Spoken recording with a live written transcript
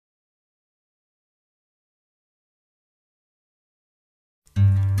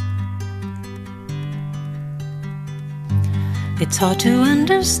It's hard to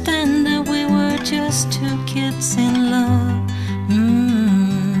understand that we were just two kids in love.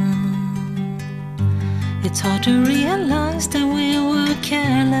 It's hard to realize that we were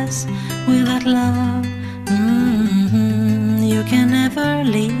careless without love. You can never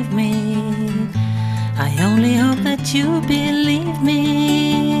leave me. I only hope that you believe me.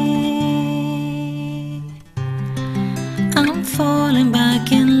 I'm falling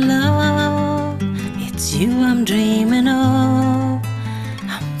back in love. It's you I'm dreaming of.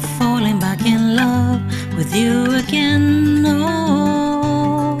 I'm falling back in love with you again.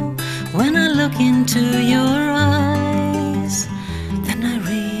 Oh, when I look into your eyes, then I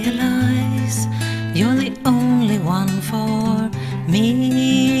realize you're the only one for me,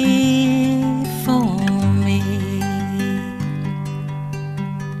 for me.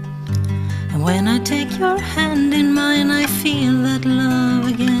 And when I take your hand in mine, I feel that love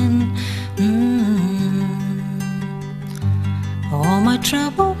again. All my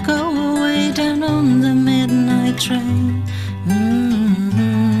trouble go away down on the midnight train.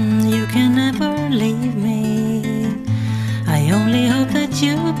 You can never leave me. I only hope that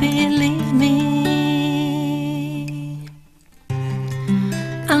you believe me.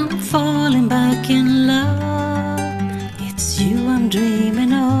 I'm falling back in love. It's you I'm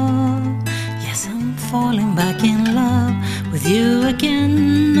dreaming of. Yes, I'm falling back in love with you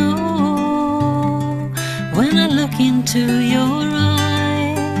again. Oh, when I look into your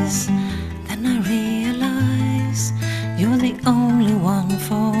eyes, then I realize you're the only one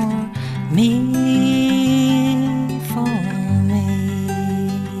for me, for me.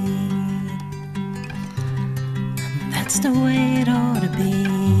 And that's the way it ought to be.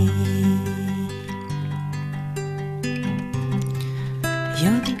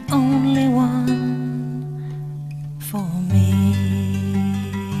 You're the only one for me.